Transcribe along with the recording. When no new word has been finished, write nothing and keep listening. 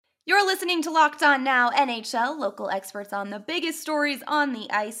You're listening to Locked On Now NHL, local experts on the biggest stories on the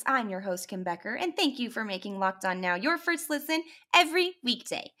ice. I'm your host, Kim Becker, and thank you for making Locked On Now your first listen every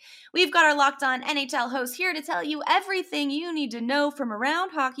weekday. We've got our Locked On NHL host here to tell you everything you need to know from around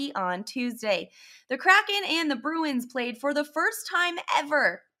hockey on Tuesday. The Kraken and the Bruins played for the first time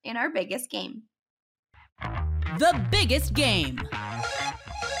ever in our biggest game. The biggest game.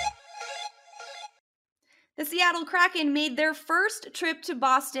 The Seattle Kraken made their first trip to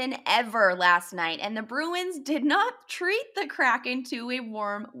Boston ever last night, and the Bruins did not treat the Kraken to a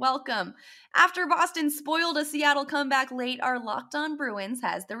warm welcome. After Boston spoiled a Seattle comeback late, our Locked On Bruins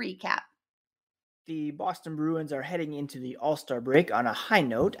has the recap. The Boston Bruins are heading into the All-Star break on a high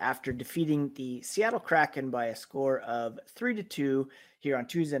note after defeating the Seattle Kraken by a score of 3-2 here on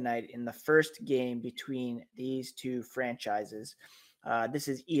Tuesday night in the first game between these two franchises. This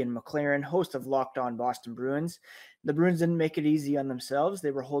is Ian McLaren, host of Locked On Boston Bruins. The Bruins didn't make it easy on themselves.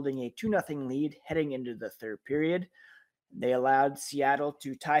 They were holding a 2-0 lead heading into the third period. They allowed Seattle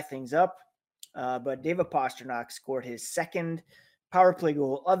to tie things up, but David Pastrnak scored his second power play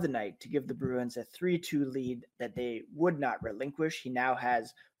goal of the night to give the Bruins a 3-2 lead that they would not relinquish. He now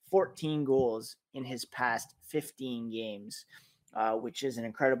has 14 goals in his past 15 games, which is an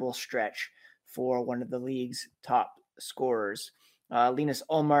incredible stretch for one of the league's top scorers. Linus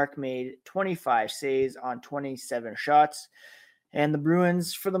Ullmark made 25 saves on 27 shots, and the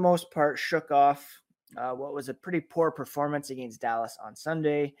Bruins, for the most part, shook off what was a pretty poor performance against Dallas on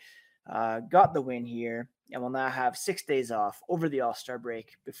Sunday, got the win here, and will now have 6 days off over the All-Star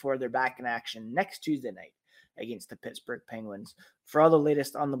break before they're back in action next Tuesday night against the Pittsburgh Penguins. For all the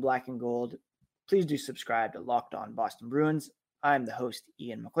latest on the black and gold, please do subscribe to Locked On Boston Bruins. I'm the host,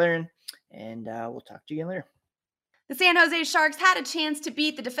 Ian McLaren, and we'll talk to you again later. The San Jose Sharks had a chance to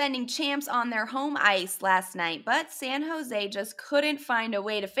beat the defending champs on their home ice last night, but San Jose just couldn't find a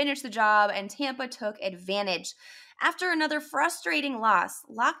way to finish the job, and Tampa took advantage. After another frustrating loss,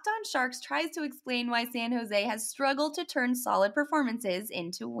 Locked On Sharks tries to explain why San Jose has struggled to turn solid performances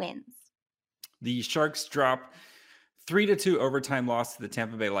into wins. The Sharks drop 3-2 overtime loss to the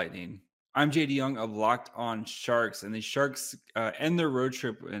Tampa Bay Lightning. I'm JD Young of Locked On Sharks, and the Sharks end their road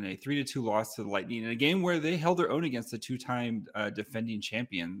trip in a 3-2 loss to the Lightning in a game where they held their own against the two-time defending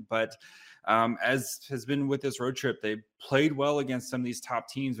champion. But as has been with this road trip, they played well against some of these top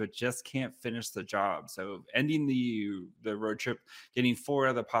teams, but just can't finish the job. So ending the road trip, getting 4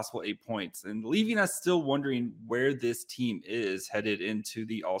 out of the possible 8 points, and leaving us still wondering where this team is headed into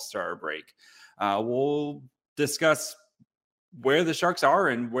the All-Star break. We'll discuss where the Sharks are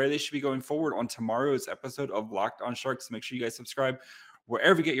and where they should be going forward on tomorrow's episode of Locked On Sharks. So make sure you guys subscribe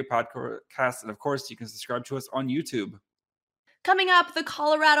wherever you get your podcasts. And of course, you can subscribe to us on YouTube. Coming up, the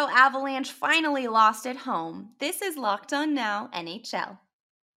Colorado Avalanche finally lost at home. This is Locked On Now NHL.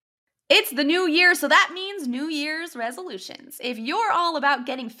 It's the new year, so that means New Year's resolutions. If you're all about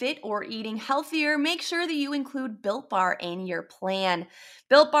getting fit or eating healthier, make sure that you include Built Bar in your plan.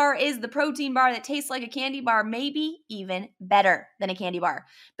 Built Bar is the protein bar that tastes like a candy bar, maybe even better than a candy bar.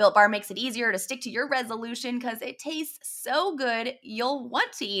 Built Bar makes it easier to stick to your resolution because it tastes so good, you'll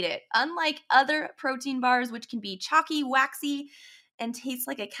want to eat it. Unlike other protein bars, which can be chalky, waxy, and taste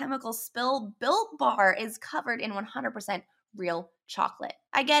like a chemical spill, Built Bar is covered in 100% real chocolate.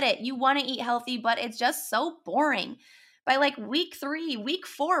 I get it. You want to eat healthy, but it's just so boring. By like week 3, week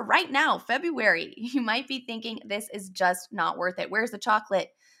 4, right now, February, you might be thinking this is just not worth it. Where's the chocolate?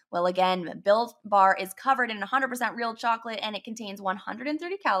 Well, again, Built Bar is covered in 100% real chocolate, and it contains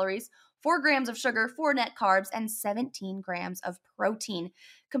 130 calories, 4 grams of sugar, 4 net carbs, and 17 grams of protein.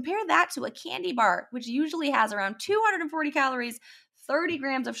 Compare that to a candy bar, which usually has around 240 calories, 30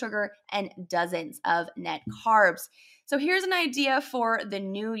 grams of sugar, and dozens of net carbs. So here's an idea for the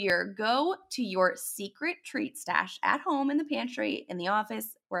new year. Go to your secret treat stash at home, in the pantry, in the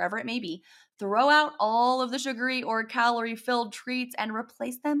office, wherever it may be. Throw out all of the sugary or calorie-filled treats and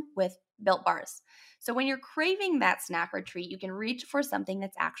replace them with Built Bars. So when you're craving that snack or treat, you can reach for something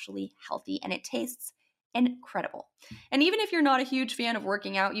that's actually healthy and it tastes incredible. And even if you're not a huge fan of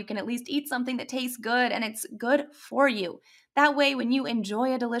working out, you can at least eat something that tastes good and it's good for you. That way, when you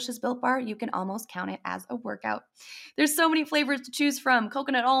enjoy a delicious Built Bar, you can almost count it as a workout. There's so many flavors to choose from: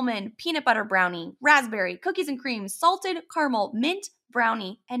 coconut almond, peanut butter brownie, raspberry, cookies and cream, salted caramel, mint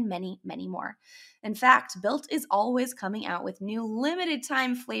brownie, and many, many more. In fact, Built is always coming out with new limited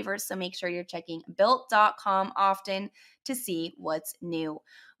time flavors, so make sure you're checking Built.com often to see what's new.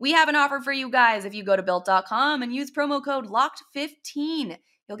 We have an offer for you guys. If you go to Built.com and use promo code LOCKED15,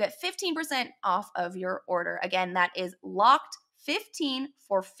 you'll get 15% off of your order. Again, that is LOCKED15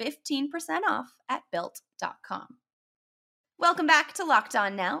 for 15% off at Built.com. Welcome back to Locked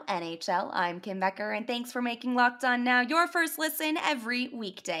On Now NHL. I'm Kim Becker, and thanks for making Locked On Now your first listen every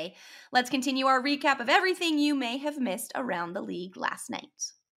weekday. Let's continue our recap of everything you may have missed around the league last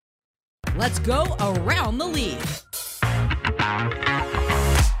night. Let's go around the league.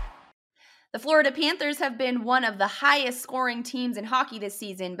 The Florida Panthers have been one of the highest scoring teams in hockey this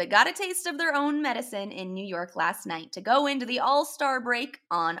season, but got a taste of their own medicine in New York last night to go into the All-Star break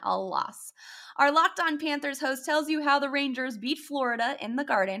on a loss. Our Locked On Panthers host tells you how the Rangers beat Florida in the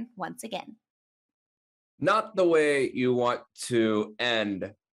Garden once again. Not the way you want to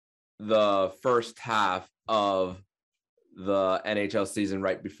end the first half of the NHL season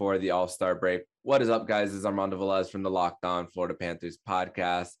right before the All-Star break. What is up, guys? This is Armando Velez from the Locked On Florida Panthers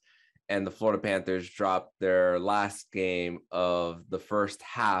podcast. And the Florida Panthers dropped their last game of the first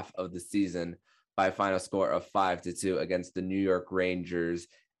half of the season by a final score of 5-2 against the New York Rangers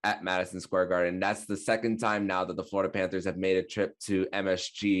at Madison Square Garden. That's the second time now that the Florida Panthers have made a trip to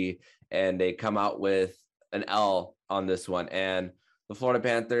MSG, and they come out with an L on this one. And the Florida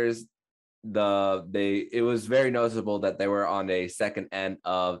Panthers, it was very noticeable that they were on a second end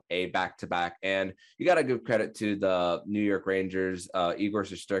of a back-to-back. And you got to give credit to the New York Rangers. Igor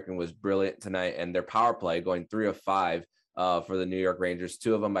Shesterkin was brilliant tonight, and their power play going 3 of 5 for the New York Rangers,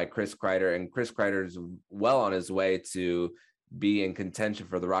 2 of them by Chris Kreider. And Chris Kreider's well on his way to be in contention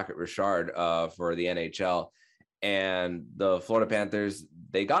for the Rocket Richard for the NHL. And the Florida Panthers,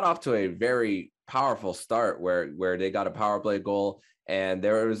 they got off to a very powerful start where they got a power play goal. And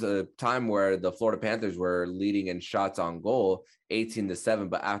there was a time where the Florida Panthers were leading in shots on goal, 18-7.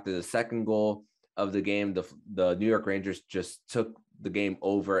 But after the second goal of the game, the New York Rangers just took the game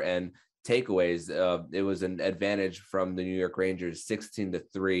over, and takeaways. It was an advantage from the New York Rangers,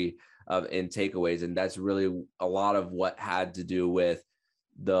 16-3 in takeaways. And that's really a lot of what had to do with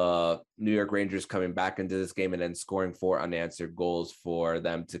the New York Rangers coming back into this game and then scoring 4 unanswered goals for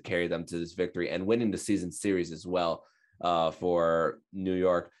them to carry them to this victory and winning the season series as well for New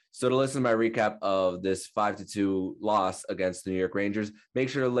York. So to listen to my recap of this 5-2 loss against the New York Rangers, make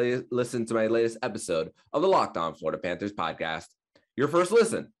sure to listen to my latest episode of the Locked On Florida Panthers podcast, your first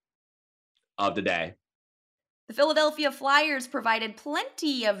listen of the day. The Philadelphia Flyers provided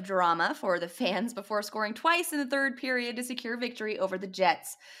plenty of drama for the fans before scoring twice in the third period to secure victory over the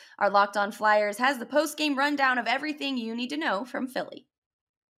Jets. Our Locked On Flyers has the post-game rundown of everything you need to know from Philly.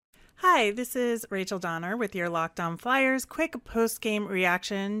 Hi, this is Rachel Donner with your Locked On Flyers. Quick post-game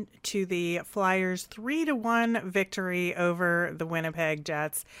reaction to the Flyers' 3-1 victory over the Winnipeg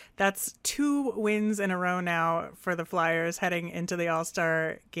Jets. That's 2 wins in a row now for the Flyers heading into the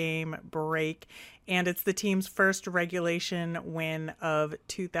All-Star game break. And it's the team's first regulation win of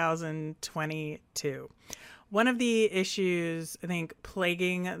 2022. One of the issues, I think,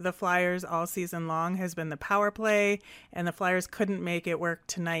 plaguing the Flyers all season long has been the power play, and the Flyers couldn't make it work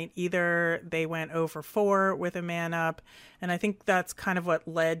tonight either. They went 0-4 with a man up, and I think that's kind of what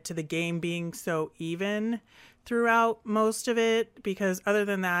led to the game being so even throughout most of it, because other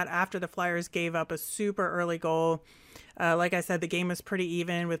than that, after the Flyers gave up a super early goal, like I said, the game was pretty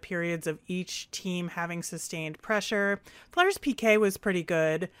even with periods of each team having sustained pressure. Flyers PK was pretty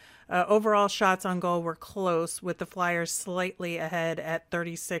good. Overall shots on goal were close, with the Flyers slightly ahead at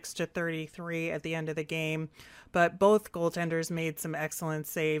 36-33 at the end of the game. But both goaltenders made some excellent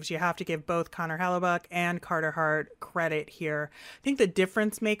saves. You have to give both Connor Hellebuyck and Carter Hart credit here. I think the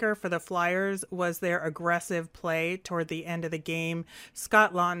difference maker for the Flyers was their aggressive play toward the end of the game.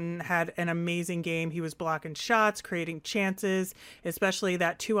 Scott Laughton had an amazing game. He was blocking shots, creating chances, especially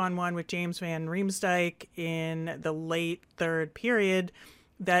that 2-on-1 with James Van Riemsdyk in the late third period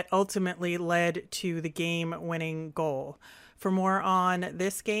that ultimately led to the game-winning goal. For more on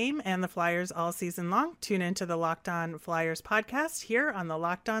this game and the Flyers all season long, tune into the Locked On Flyers podcast here on the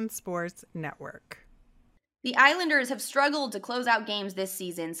Locked On Sports Network. The Islanders have struggled to close out games this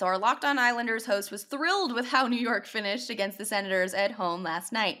season, so our Locked On Islanders host was thrilled with how New York finished against the Senators at home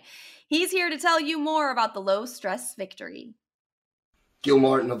last night. He's here to tell you more about the low-stress victory. Gil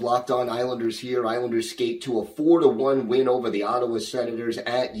Martin of Locked On Islanders here. Islanders skate to a 4-1 win over the Ottawa Senators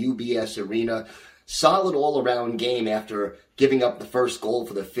at UBS Arena. Solid all-around game after giving up the first goal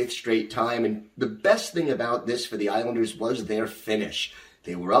for the 5th straight time. And the best thing about this for the Islanders was their finish.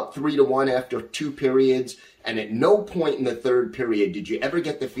 They were up 3-1 after 2 periods, and at no point in the third period did you ever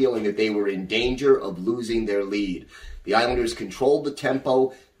get the feeling that they were in danger of losing their lead. The Islanders controlled the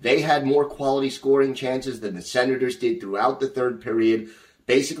tempo. They had more quality scoring chances than the Senators did throughout the third period.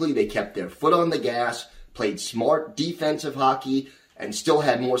 Basically, they kept their foot on the gas, played smart defensive hockey, and still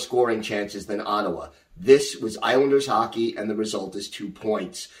had more scoring chances than Ottawa. This was Islanders hockey, and the result is 2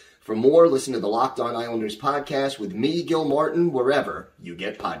 points. For more, listen to the Locked On Islanders podcast with me, Gil Martin, wherever you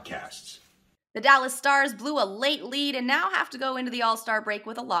get podcasts. The Dallas Stars blew a late lead and now have to go into the All-Star break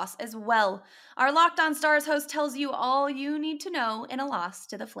with a loss as well. Our Locked On Stars host tells you all you need to know in a loss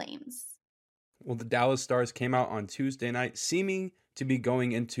to the Flames. Well, the Dallas Stars came out on Tuesday night seeming to be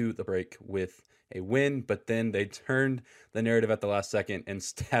going into the break with a win, but then they turned the narrative at the last second and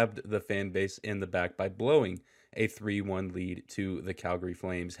stabbed the fan base in the back by blowing a 3-1 lead to the Calgary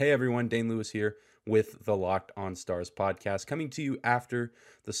Flames. Hey everyone, Dane Lewis here with the Locked On Stars podcast, coming to you after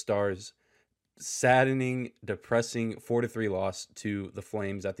the Stars' saddening, depressing 4-3 loss to the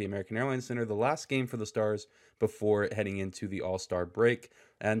Flames at the American Airlines Center, the last game for the Stars before heading into the All-Star break.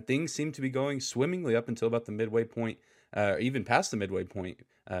 And things seem to be going swimmingly up until about the midway point, even past the midway point,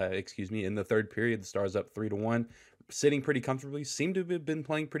 in the third period. The Stars up 3-1, sitting pretty comfortably, seem to have been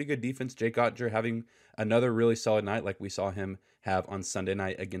playing pretty good defense. Jake Oettinger having another really solid night like we saw him have on Sunday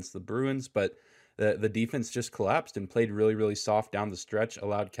night against the Bruins, but the defense just collapsed and played really, really soft down the stretch,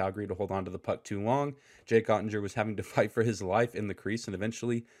 allowed Calgary to hold on to the puck too long. Jake Oettinger was having to fight for his life in the crease, and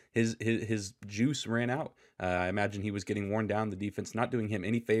eventually his juice ran out. I imagine he was getting worn down, the defense not doing him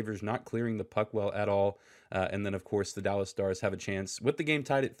any favors, not clearing the puck well at all. And then, of course, the Dallas Stars have a chance, with the game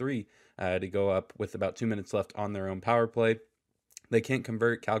tied at 3, to go up with about 2 minutes left on their own power play. They can't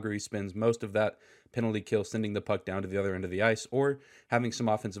convert. Calgary spends most of that penalty kill sending the puck down to the other end of the ice or having some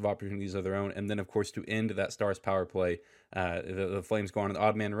offensive opportunities of their own. And then, of course, to end that Stars power play, the Flames go on an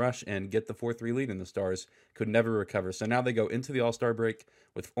odd man rush and get the 4-3 lead, and the Stars could never recover. So now they go into the All-Star break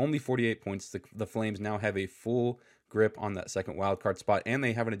with only 48 points. The Flames now have a full grip on that second wildcard spot, and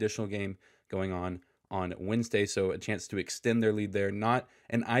they have an additional game going on Wednesday, so a chance to extend their lead there. Not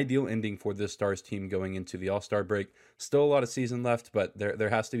an ideal ending for this Stars team going into the All-Star break. Still a lot of season left, but there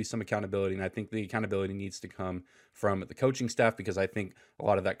has to be some accountability, and I think the accountability needs to come from the coaching staff, because I think a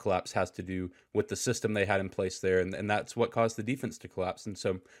lot of that collapse has to do with the system they had in place there, and that's what caused the defense to collapse. And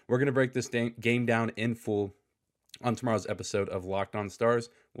so we're going to break this game down in full on tomorrow's episode of Locked On Stars.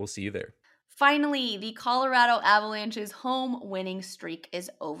 We'll see you there. Finally, the Colorado Avalanche's home winning streak is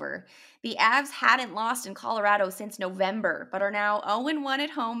over. The Avs hadn't lost in Colorado since November, but are now 0-1 at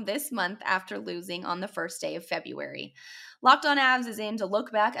home this month after losing on the first day of February. Locked On Avs is in to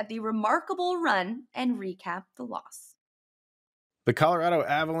look back at the remarkable run and recap the loss. The Colorado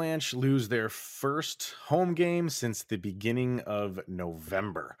Avalanche lose their first home game since the beginning of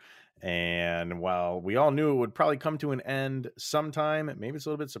November. And while we all knew it would probably come to an end sometime, maybe it's a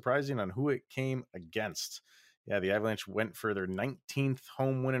little bit surprising on who it came against. Yeah, the Avalanche went for their 19th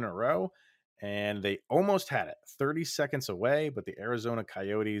home win in a row, and they almost had it 30 seconds away, but the Arizona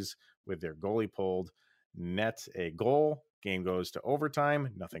Coyotes, with their goalie pulled, net a goal. Game goes to overtime.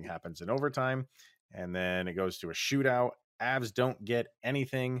 Nothing happens in overtime. And then it goes to a shootout. Avs don't get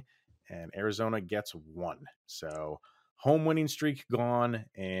anything, and Arizona gets 1. So home winning streak gone,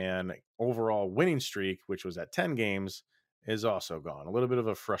 and overall winning streak, which was at 10 games, is also gone. A little bit of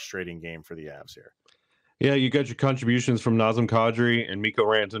a frustrating game for the Avs here. Yeah, you got your contributions from Nazem Kadri and Mikko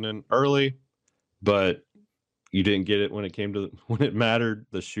Rantanen early, but you didn't get it when it mattered.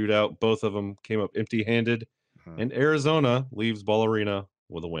 The shootout, both of them came up empty-handed, and Arizona leaves Ball Arena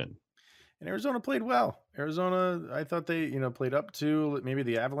with a win. And Arizona played well. Arizona, I thought they, played up to maybe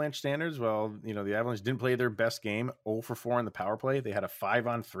the Avalanche standards. Well, the Avalanche didn't play their best game, 0 for 4 on the power play. They had a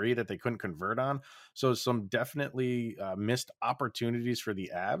 5-on-3 that they couldn't convert on. So some definitely missed opportunities for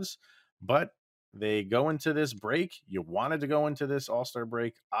the Avs. But they go into this break. You wanted to go into this All-Star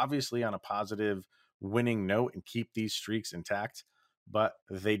break, obviously on a positive winning note and keep these streaks intact. But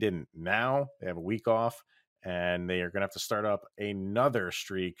they didn't. Now they have a week off, and they are going to have to start up another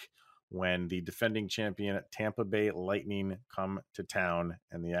streak when the defending champion Tampa Bay Lightning come to town,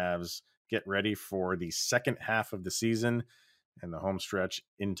 and the Avs get ready for the second half of the season and the home stretch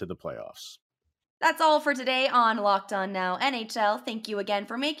into the playoffs. That's all for today on Locked On Now NHL. Thank you again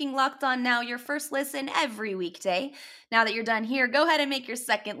for making Locked On Now your first listen every weekday. Now that you're done here, go ahead and make your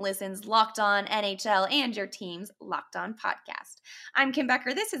second listens Locked On NHL and your team's Locked On podcast. I'm Kim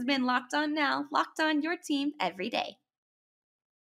Becker. This has been Locked On Now, Locked On your team every day.